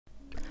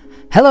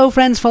Hello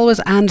friends, followers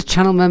and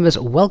channel members,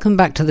 welcome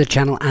back to the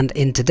channel, and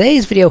in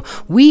today's video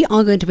we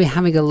are going to be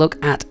having a look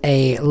at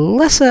a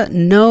lesser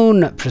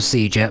known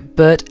procedure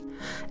but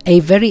a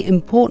very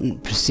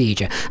important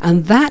procedure,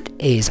 and that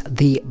is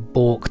the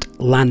balked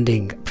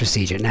landing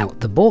procedure. Now,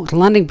 the balked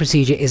landing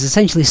procedure is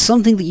essentially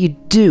something that you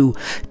do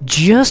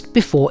just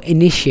before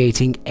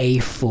initiating a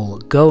full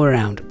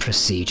go-around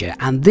procedure,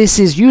 and this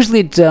is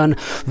usually done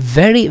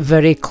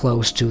very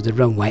close to the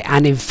runway,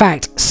 and in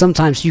fact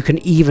sometimes you can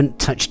even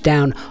touch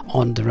down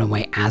on the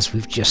runway, as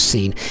we've just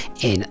seen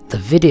in the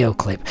video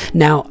clip.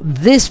 Now,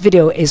 this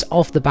video is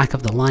off the back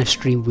of the live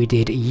stream we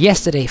did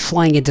yesterday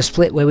flying into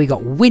Split, where we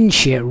got wind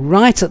shear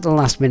right at the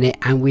last minute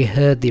and we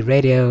heard the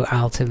radio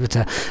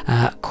altimeter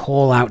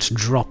call out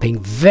dropping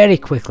very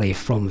quickly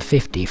from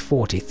 50,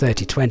 40,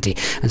 30, 20,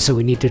 and so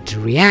we needed to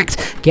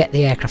react, get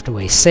the aircraft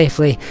away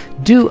safely,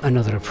 do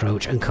another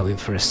approach and come in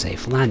for a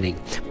safe landing.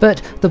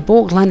 But the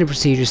balked landing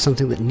procedure is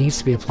something that needs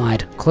to be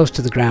applied close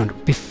to the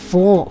ground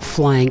before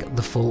flying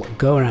the full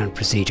go-around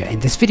procedure. In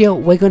this video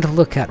we're going to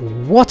look at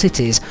what it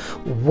is,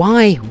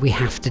 why we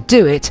have to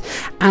do it,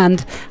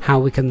 and how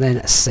we can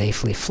then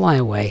safely fly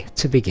away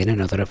to begin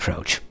another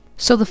approach.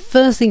 So the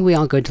first thing we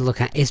are going to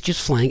look at is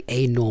just flying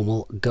a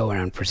normal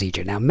go-around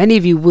procedure. Now, many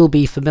of you will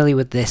be familiar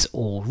with this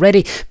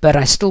already, but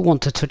I still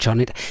want to touch on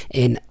it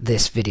in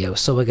this video.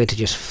 So we're going to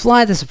just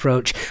fly this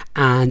approach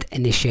and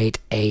initiate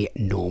a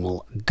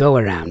normal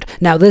go-around.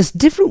 Now, there's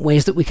different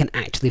ways that we can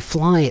actually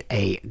fly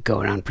a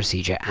go-around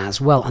procedure as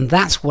well, and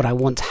that's what I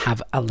want to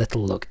have a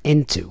little look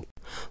into.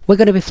 We're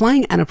going to be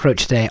flying an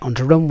approach today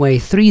onto runway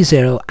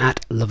 30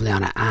 at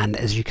Ljubljana, and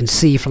as you can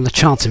see from the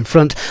charts in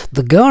front,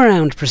 the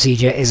go-around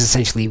procedure is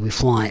essentially we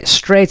fly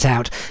straight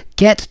out,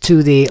 get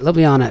to the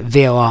Ljubljana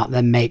VOR,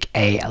 then make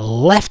a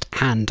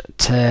left-hand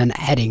turn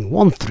heading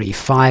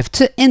 135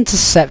 to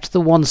intercept the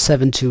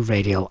 172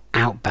 radial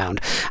outbound,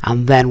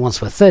 and then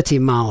once we're 30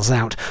 miles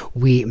out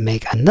we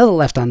make another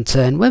left-hand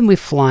turn when we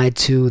fly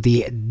to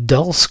the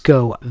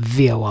Dolsko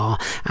VOR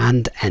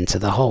and enter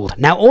the hold.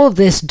 Now, all of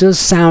this does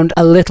sound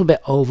a little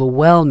bit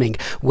overwhelming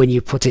when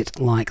you put it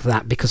like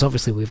that, because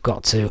obviously we've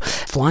got to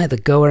fly the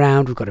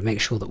go-around, we've got to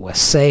make sure that we're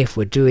safe,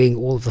 we're doing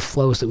all of the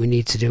flows that we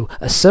need to do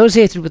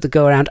associated with the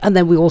go-around, and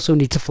then we also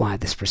need to fly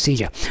this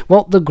procedure.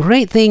 Well, the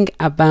great thing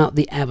about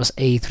the Airbus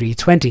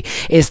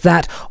A320 is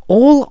that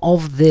all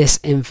of this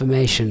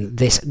information,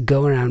 this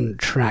go-around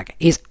track,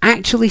 is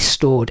actually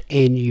stored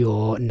in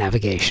your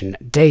navigation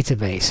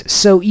database.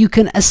 So you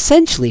can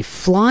essentially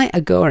fly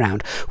a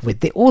go-around with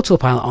the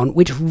autopilot on,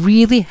 which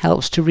really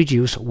helps to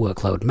reduce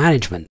workload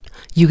management.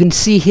 You can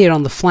see here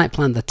on the flight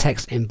plan the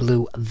text in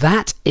blue.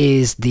 That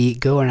is the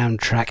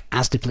go-around track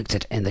as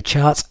depicted in the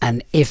charts,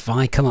 and if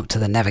I come up to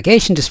the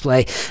navigation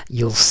display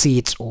you'll see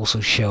it's also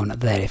shown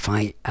there. If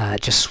I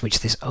just switch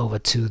this over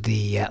to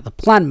the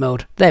plan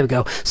mode, there we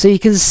go. So you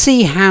can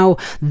see how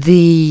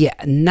the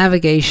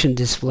navigation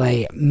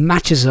display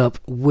matches up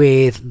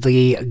with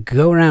the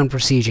go-around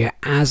procedure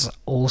as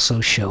also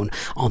shown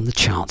on the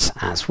charts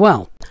as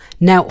well.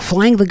 Now,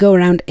 flying the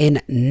go-around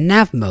in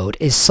nav mode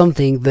is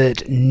something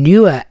that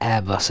newer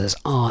Airbuses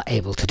are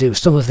able to do.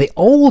 Some of the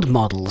old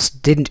models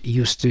didn't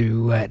used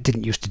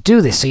to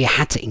do this, so you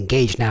had to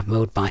engage nav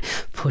mode by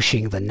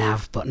pushing the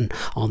nav button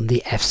on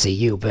the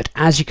FCU. But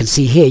as you can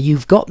see here,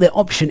 you've got the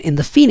option in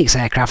the Phoenix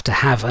aircraft to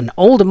have an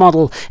older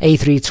model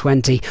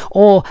A320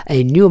 or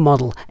a newer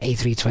model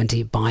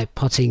A320 by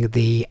putting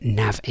the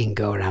nav in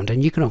go-around,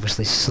 and you can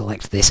obviously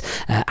select this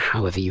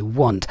however you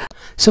want.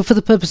 So for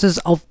the purposes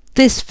of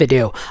this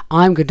video,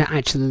 I'm going to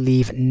actually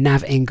leave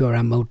nav in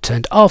go-around mode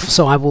turned off,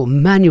 so I will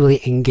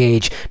manually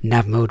engage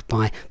nav mode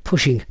by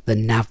pushing the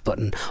nav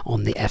button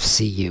on the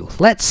FCU.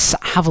 Let's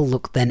have a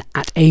look then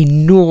at a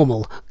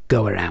normal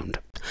go-around.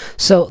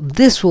 So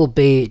this will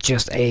be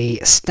just a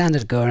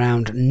standard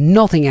go-around,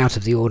 nothing out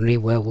of the ordinary,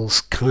 where we'll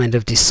kind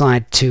of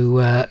decide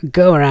to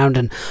go around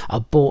and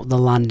abort the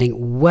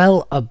landing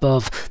well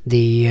above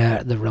the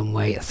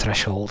runway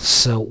threshold.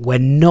 So we're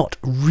not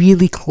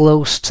really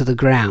close to the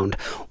ground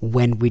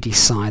when we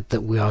decide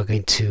that we are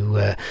going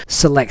to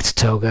select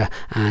toga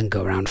and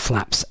go around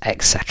flaps,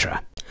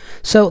 etc.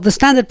 So the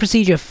standard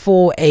procedure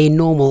for a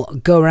normal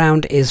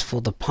go-around is for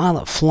the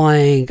pilot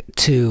flying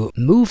to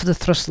move the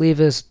thrust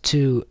levers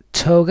to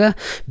toga,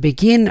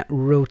 begin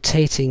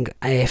rotating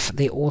if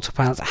the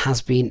autopilot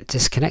has been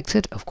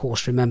disconnected. Of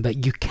course, remember,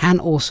 you can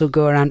also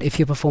go around if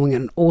you're performing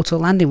an auto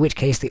land, in which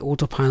case the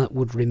autopilot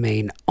would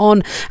remain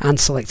on, and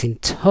selecting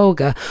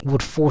toga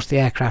would force the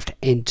aircraft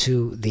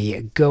into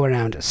the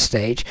go-around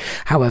stage.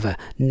 However,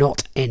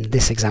 not in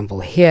this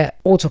example here.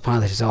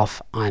 Autopilot is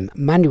off, I'm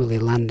manually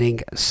landing,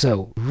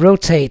 so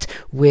rotate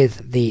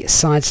with the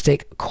side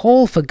stick,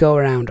 call for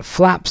go-around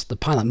flaps. The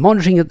pilot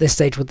monitoring at this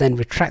stage would then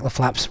retract the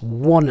flaps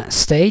one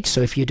stage.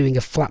 So if you're doing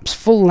a flaps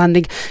full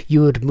landing,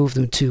 you would move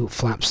them to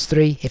flaps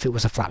 3. If it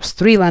was a flaps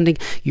 3 landing,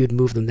 you'd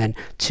move them then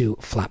to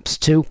flaps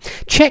 2.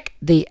 Check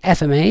the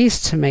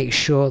FMAs to make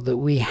sure that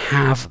we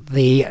have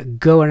the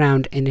go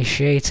around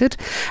initiated,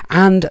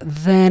 and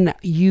then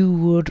you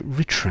would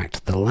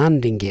retract the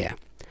landing gear.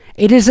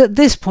 It is at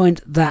this point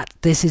that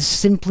this is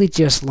simply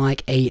just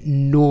like a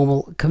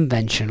normal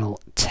conventional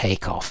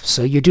takeoff.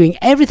 So you're doing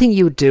everything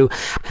you would do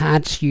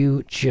had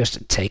you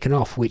just taken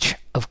off, which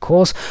of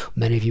course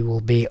many of you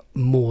will be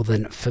more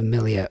than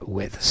familiar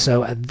with.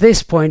 So at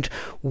this point,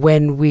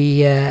 when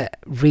we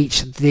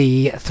reach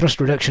the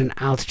thrust reduction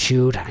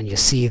altitude and you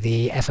see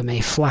the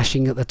FMA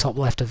flashing at the top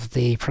left of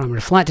the primary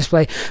flight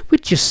display, we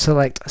just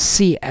select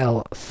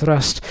CL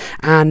thrust,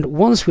 and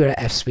once we're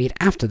at F speed,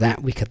 after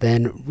that we could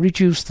then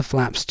reduce the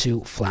flaps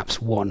to flaps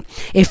 1.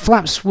 If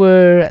flaps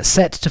were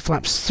set to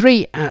flaps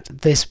 3 at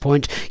this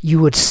point, you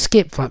would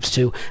skip flaps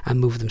 2 and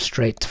move them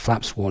straight to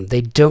flaps 1.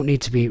 They don't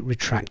need to be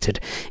retracted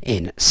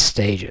in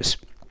stages.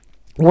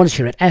 Once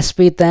you're at S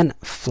speed, then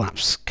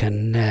flaps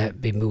can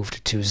be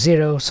moved to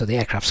 0, so the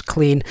aircraft's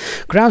clean.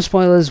 Ground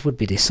spoilers would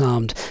be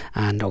disarmed,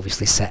 and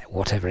obviously set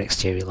whatever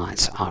exterior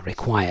lights are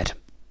required.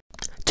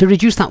 To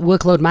reduce that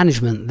workload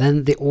management,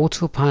 then the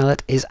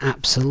Autopilot is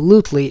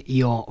absolutely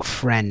your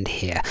friend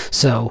here.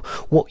 So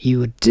what you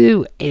would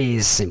do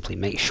is simply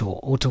make sure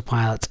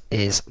Autopilot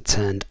is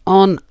turned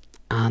on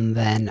and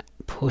then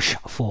push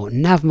for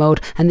nav mode,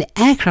 and the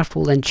aircraft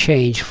will then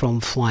change from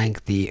flying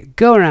the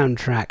go around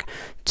track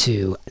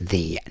to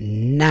the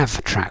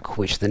nav track,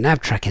 which the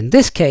nav track in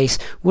this case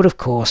would of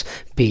course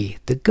be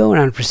the go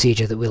around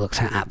procedure that we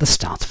looked at the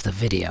start of the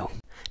video.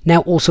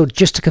 Now also,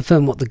 just to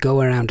confirm what the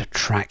go around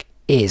track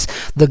is.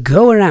 The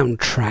go-around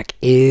track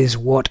is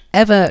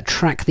whatever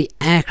track the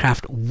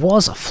aircraft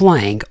was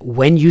flying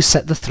when you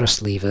set the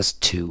thrust levers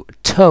to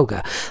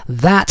toga.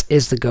 That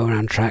is the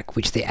go-around track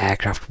which the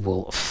aircraft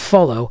will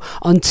follow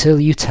until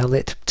you tell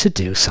it to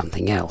do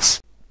something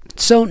else.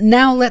 So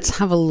now let's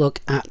have a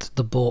look at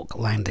the Balked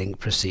Landing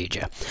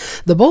procedure.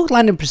 The Balked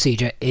Landing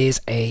procedure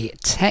is a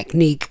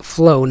technique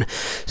flown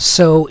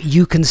so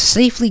you can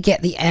safely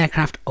get the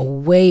aircraft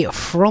away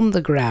from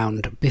the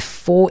ground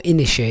before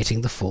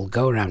initiating the full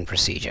go-around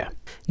procedure.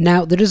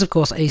 Now there is of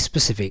course a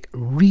specific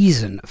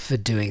reason for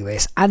doing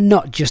this and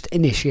not just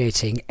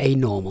initiating a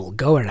normal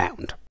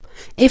go-around.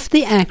 If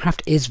the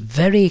aircraft is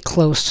very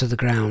close to the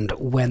ground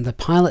when the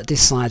pilot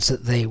decides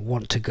that they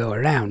want to go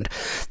around,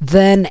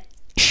 then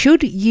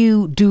should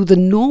you do the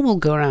normal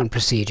go-around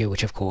procedure,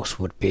 which of course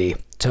would be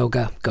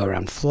toga, go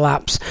around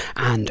flaps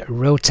and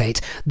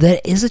rotate, there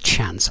is a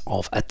chance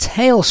of a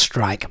tail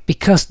strike,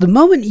 because the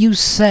moment you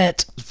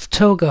set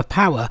toga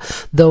power,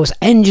 those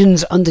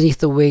engines underneath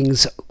the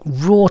wings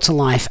roar to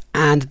life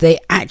and they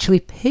actually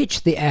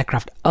pitch the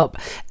aircraft up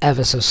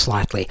ever so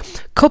slightly.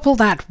 Couple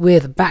that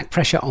with back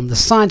pressure on the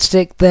side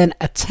stick, then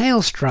a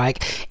tail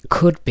strike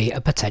could be a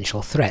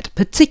potential threat,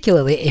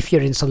 particularly if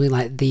you're in something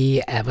like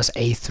the Airbus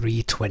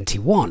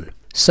A321.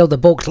 So the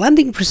Balked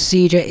Landing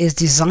procedure is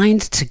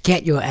designed to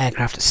get your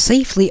aircraft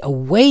safely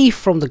away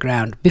from the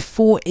ground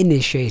before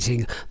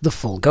initiating the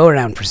full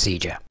go-around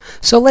procedure.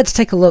 So let's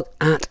take a look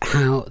at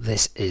how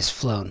this is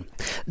flown.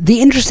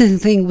 The interesting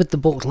thing with the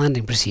Balked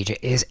Landing procedure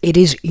is it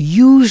is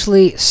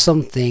usually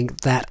something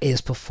that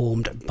is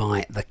performed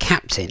by the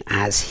captain,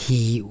 as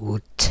he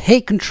would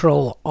take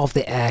control of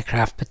the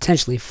aircraft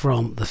potentially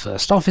from the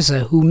first officer,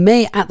 who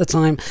may at the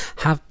time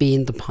have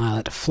been the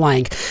pilot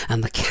flying,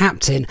 and the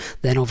captain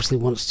then obviously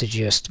wants to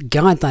just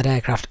guide that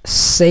aircraft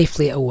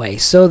safely away.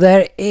 So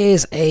there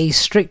is a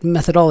strict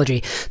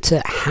methodology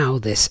to how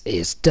this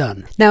is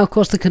done. Now of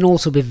course there can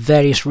also be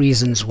various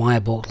reasons why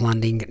a Balked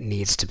Landing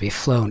needs to be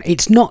flown.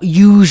 It's not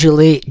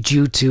usually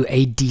due to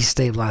a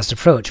destabilized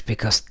approach,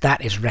 because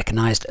that is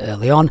recognized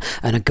early on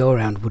and a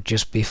go-around would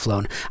just be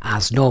flown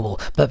as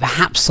normal, but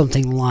perhaps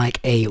something like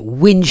a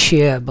wind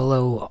shear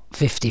below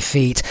 50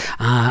 feet,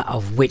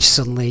 of which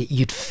suddenly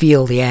you'd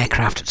feel the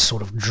aircraft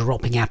sort of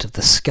dropping out of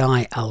the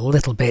sky a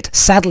little bit.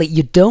 Sadly,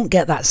 you don't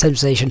get that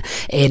sensation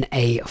in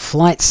a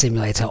flight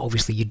simulator.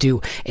 Obviously you do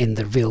in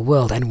the real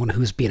world. Anyone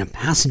who's been a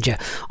passenger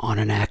on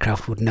an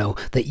aircraft would know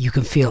that you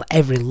can feel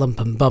every lump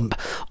and bump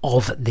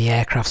of the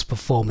aircraft's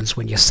performance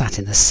when you're sat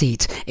in the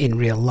seat in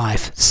real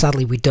life.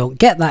 Sadly, we don't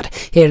get that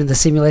here in the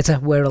simulator.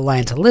 We're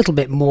reliant a little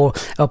bit more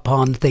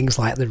upon things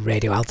like the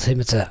radio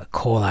altimeter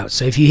call out.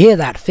 So if you hear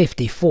that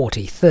 50,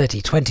 40,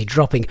 30, 20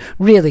 dropping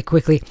really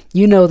quickly,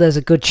 you know there's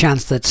a good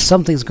chance that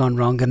something's gone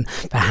wrong and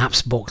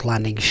perhaps Balked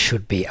Landing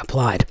should be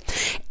applied.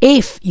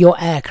 If your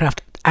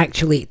aircraft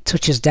actually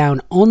touches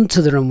down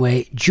onto the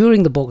runway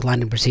during the Balked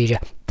Landing procedure,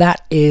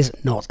 that is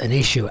not an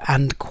issue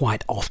and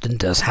quite often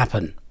does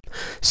happen.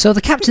 So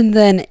the captain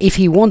then, if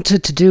he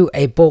wanted to do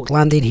a Balked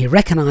Landing, he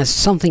recognised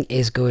something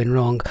is going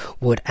wrong,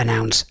 would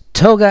announce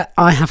toga,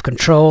 I have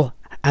control,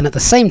 and at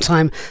the same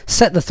time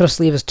set the thrust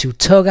levers to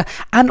toga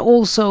and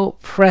also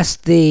press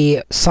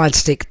the side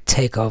stick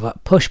takeover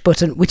push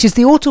button, which is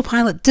the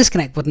autopilot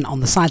disconnect button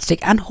on the side stick,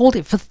 and hold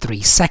it for 3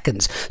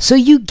 seconds. So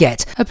you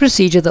get a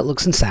procedure that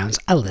looks and sounds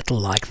a little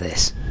like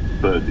this.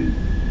 30,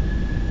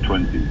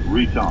 20,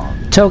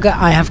 retard. Toga,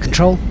 I have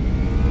control.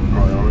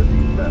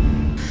 Priority set.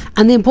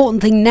 And the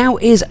important thing now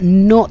is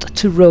not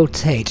to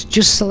rotate.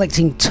 Just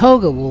selecting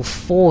toggle will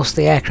force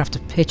the aircraft to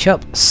pitch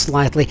up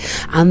slightly,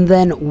 and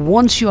then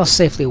once you are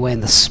safely away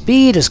and the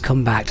speed has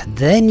come back,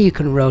 then you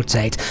can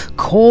rotate,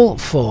 call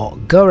for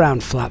go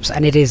around flaps,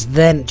 and it is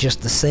then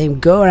just the same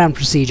go around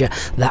procedure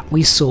that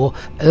we saw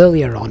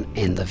earlier on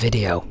in the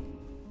video.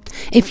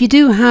 If you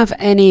do have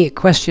any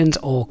questions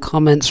or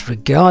comments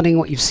regarding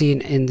what you've seen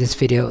in this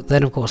video,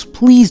 then of course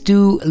please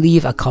do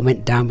leave a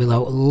comment down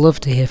below. Love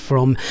to hear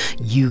from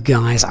you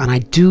guys, and I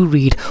do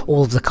read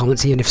all of the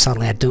comments, even if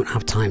sadly I don't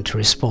have time to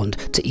respond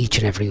to each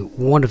and every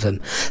one of them.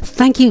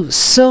 Thank you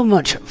so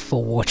much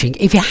for watching.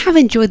 If you have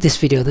enjoyed this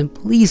video, then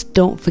please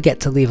don't forget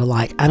to leave a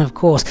like, and of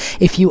course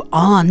if you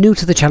are new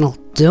to the channel,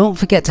 don't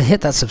forget to hit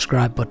that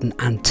subscribe button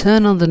and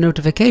turn on the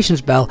notifications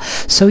bell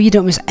so you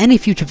don't miss any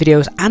future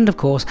videos and of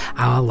course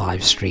our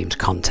live streamed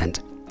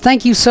content.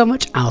 Thank you so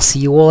much. I'll see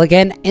you all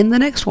again in the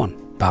next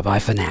one. Bye bye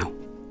for now.